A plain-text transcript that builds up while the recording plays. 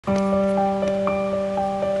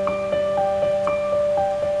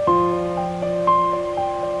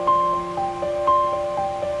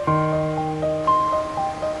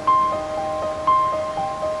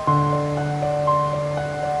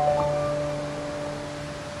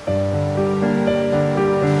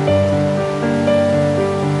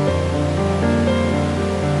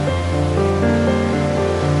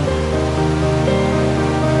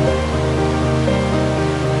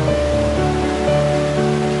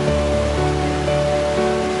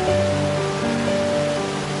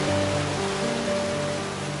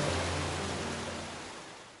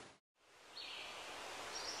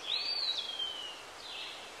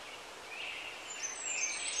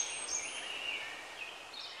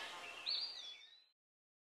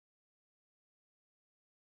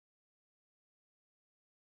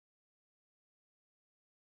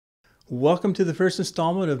Welcome to the first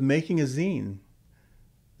installment of Making a Zine.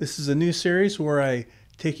 This is a new series where I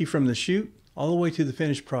take you from the shoot all the way to the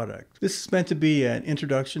finished product. This is meant to be an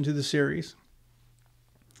introduction to the series.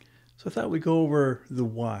 So I thought we'd go over the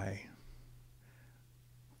why.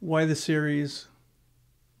 Why the series?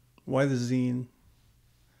 Why the zine?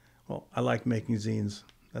 Well, I like making zines.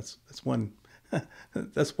 That's one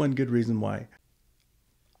that's one good reason why.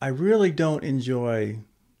 I really don't enjoy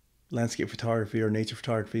landscape photography or nature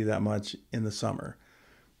photography that much in the summer.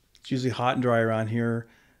 It's usually hot and dry around here.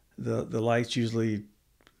 The light's usually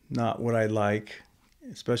not what I like,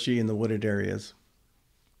 especially in the wooded areas.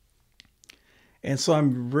 And so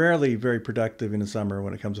I'm rarely very productive in the summer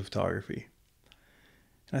when it comes to photography.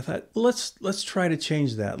 And I thought, well, let's try to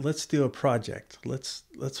change that. Let's do a project. Let's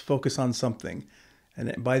focus on something.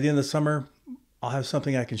 And by the end of the summer, I'll have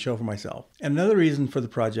something I can show for myself. And another reason for the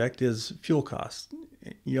project is fuel costs.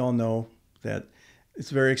 You all know that it's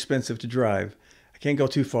very expensive to drive. I can't go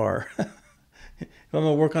too far. If I'm going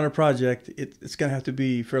to work on a project, it's going to have to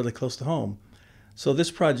be fairly close to home. So this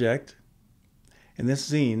project and this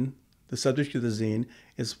zine, the subject of the zine,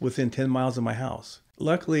 is within 10 miles of my house.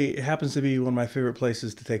 Luckily, it happens to be one of my favorite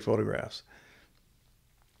places to take photographs.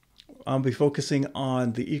 I'll be focusing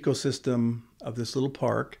on the ecosystem of this little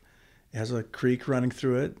park. It has a creek running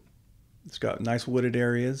through it. It's got nice wooded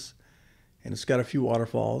areas, and it's got a few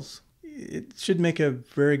waterfalls. It should make a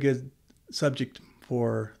very good subject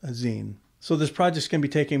for a zine. So this project's going to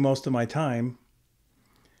be taking most of my time,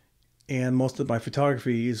 and most of my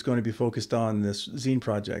photography is going to be focused on this zine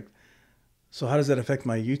project. So how does that affect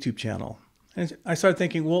my YouTube channel? And I started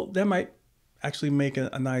thinking, well, that might actually make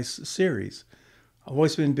a nice series. I've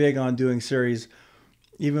always been big on doing series,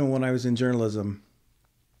 even when I was in journalism.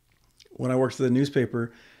 When I worked for the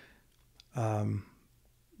newspaper,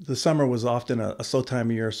 the summer was often a slow time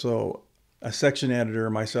of year, so a section editor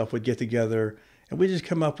and myself would get together and we just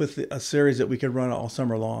come up with a series that we could run all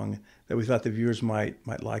summer long that we thought the viewers might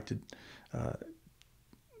like to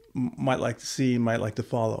see, might like to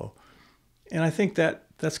follow. And I think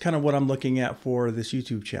that's kind of what I'm looking at for this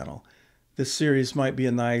YouTube channel. This series might be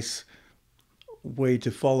a nice way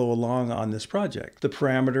to follow along on this project. The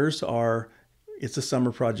parameters are, it's a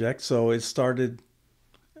summer project, so it started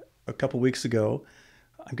a couple weeks ago.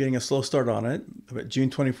 I'm getting a slow start on it, but June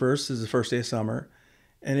 21st is the first day of summer,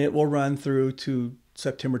 and it will run through to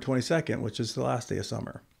September 22nd, which is the last day of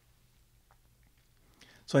summer.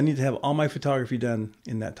 So I need to have all my photography done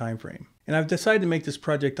in that time frame. And I've decided to make this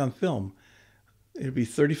project on film. It'll be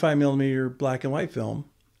 35mm black and white film.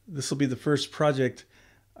 This will be the first project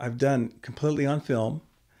I've done completely on film,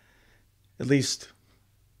 at least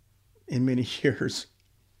in many years.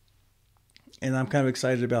 And I'm kind of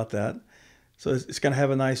excited about that. So it's going to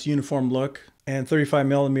have a nice uniform look. And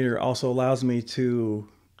 35mm also allows me to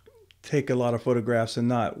take a lot of photographs and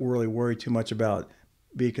not really worry too much about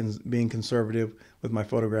being conservative with my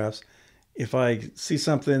photographs. If I see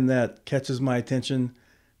something that catches my attention,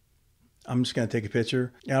 I'm just going to take a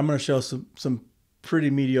picture. And I'm going to show some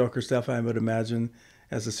pretty mediocre stuff, I would imagine,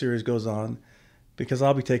 as the series goes on, because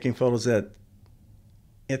I'll be taking photos that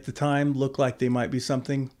at the time look like they might be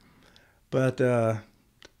something, but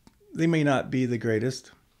they may not be the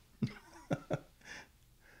greatest.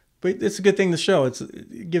 But it's a good thing to show.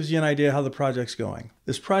 It gives you an idea how the project's going.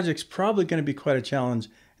 This project's probably going to be quite a challenge,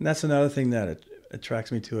 and that's another thing that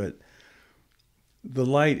attracts me to it. The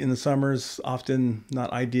light in the summer is often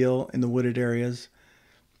not ideal in the wooded areas,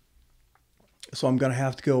 so I'm going to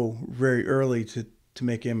have to go very early to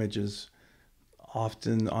make images,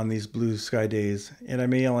 often on these blue sky days, and I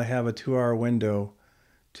may only have a 2-hour window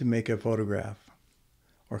to make a photograph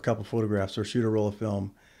or a couple photographs or shoot a roll of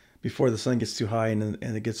film before the sun gets too high and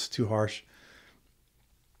it gets too harsh.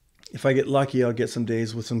 If I get lucky, I'll get some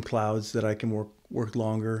days with some clouds that I can work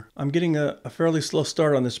longer. I'm getting a fairly slow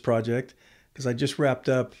start on this project because I just wrapped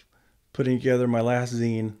up putting together my last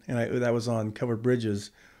zine, and that was on covered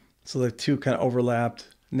bridges. So the two kind of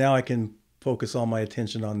overlapped. Now I can focus all my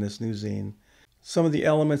attention on this new zine. Some of the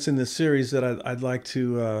elements in this series that I'd like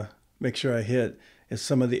to make sure I hit is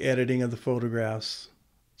some of the editing of the photographs,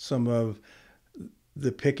 some of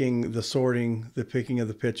the picking, the sorting, the picking of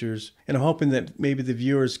the pictures. And I'm hoping that maybe the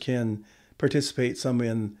viewers can participate some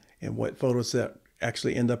in what photos that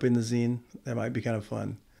actually end up in the zine. That might be kind of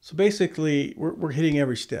fun. So basically, we're hitting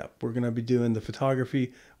every step. We're going to be doing the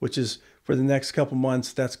photography, which is for the next couple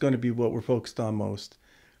months, that's going to be what we're focused on most.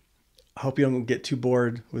 I hope you don't get too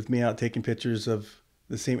bored with me out taking pictures of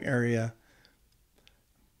the same area.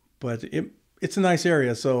 But it's a nice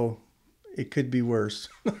area, so it could be worse.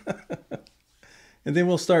 And then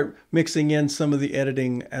we'll start mixing in some of the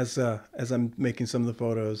editing as I'm making some of the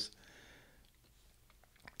photos.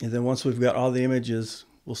 And then once we've got all the images,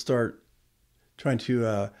 we'll start trying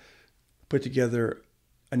to put together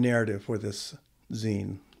a narrative for this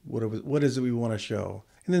zine. What is it we want to show?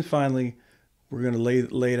 And then finally, we're going to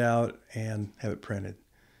lay it out and have it printed.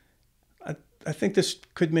 I think this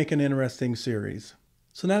could make an interesting series.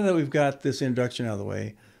 So now that we've got this introduction out of the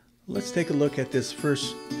way, let's take a look at this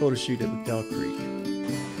first photo shoot at McDowell Creek.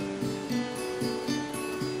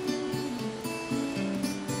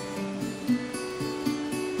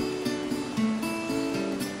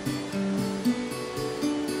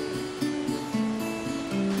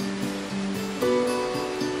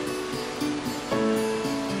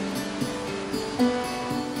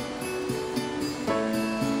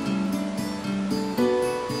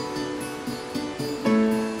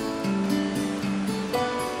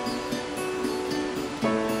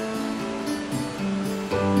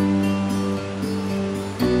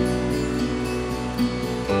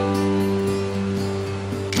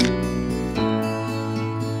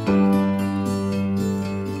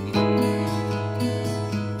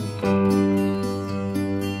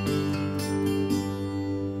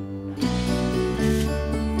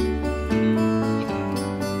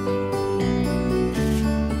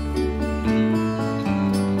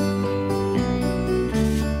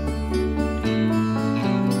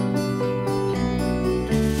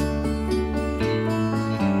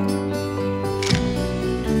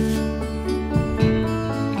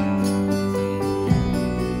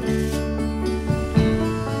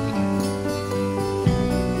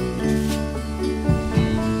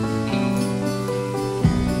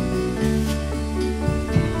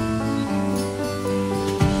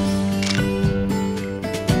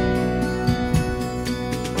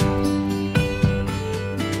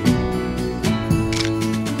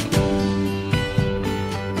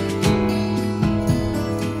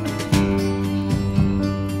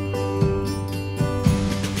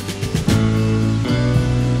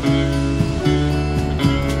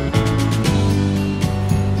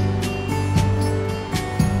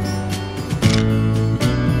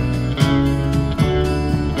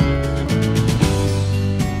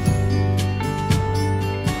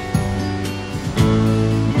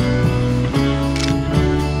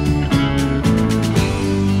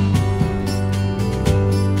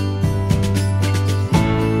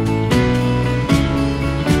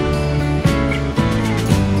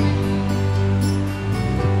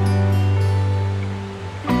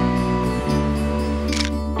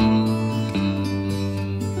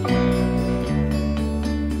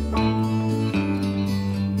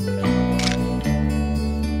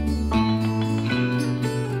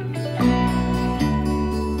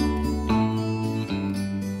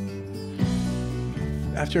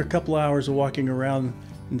 After a couple hours of walking around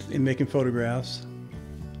and making photographs,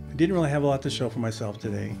 I didn't really have a lot to show for myself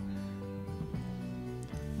today.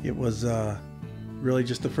 It was really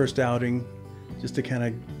just the first outing, just to kind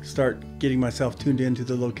of start getting myself tuned into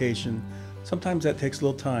the location. Sometimes that takes a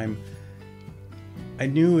little time. I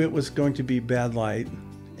knew it was going to be bad light,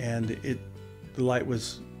 and the light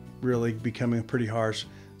was really becoming pretty harsh.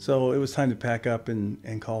 So it was time to pack up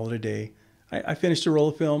and call it a day. I finished a roll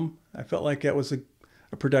of film. I felt like that was a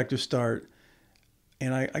productive start.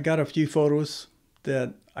 And I got a few photos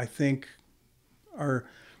that I think are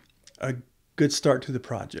a good start to the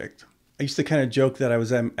project. I used to kind of joke that I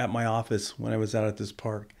was at my office when I was out at this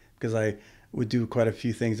park, because I would do quite a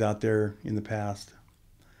few things out there in the past.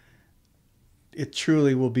 It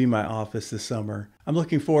truly will be my office this summer. I'm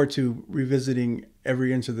looking forward to revisiting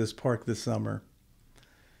every inch of this park this summer.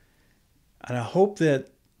 And I hope that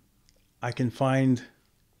I can find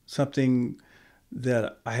something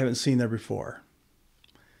that I haven't seen there before.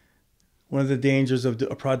 One of the dangers of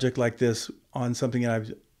a project like this on something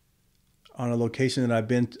on a location that I've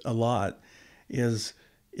been a lot is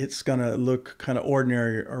it's gonna look kind of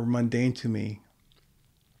ordinary or mundane to me.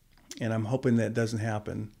 And I'm hoping that doesn't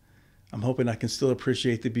happen. I'm hoping I can still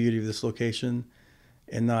appreciate the beauty of this location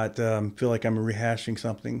and not feel like I'm rehashing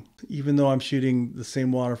something. Even though I'm shooting the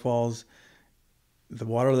same waterfalls, the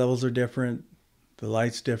water levels are different, the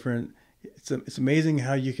light's different. It's amazing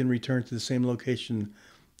how you can return to the same location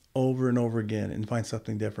over and over again and find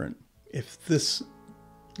something different. If this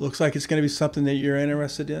looks like it's going to be something that you're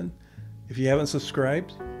interested in, if you haven't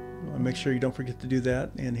subscribed, make sure you don't forget to do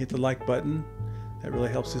that and hit the like button. That really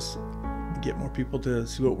helps us get more people to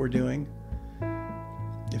see what we're doing.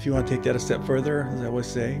 If you want to take that a step further, as I always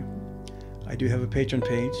say, I do have a Patreon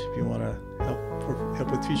page. If you want to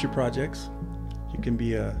help with future projects, you can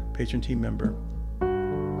be a Patreon team member.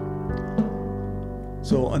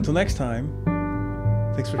 So until next time,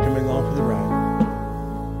 thanks for coming along for the ride.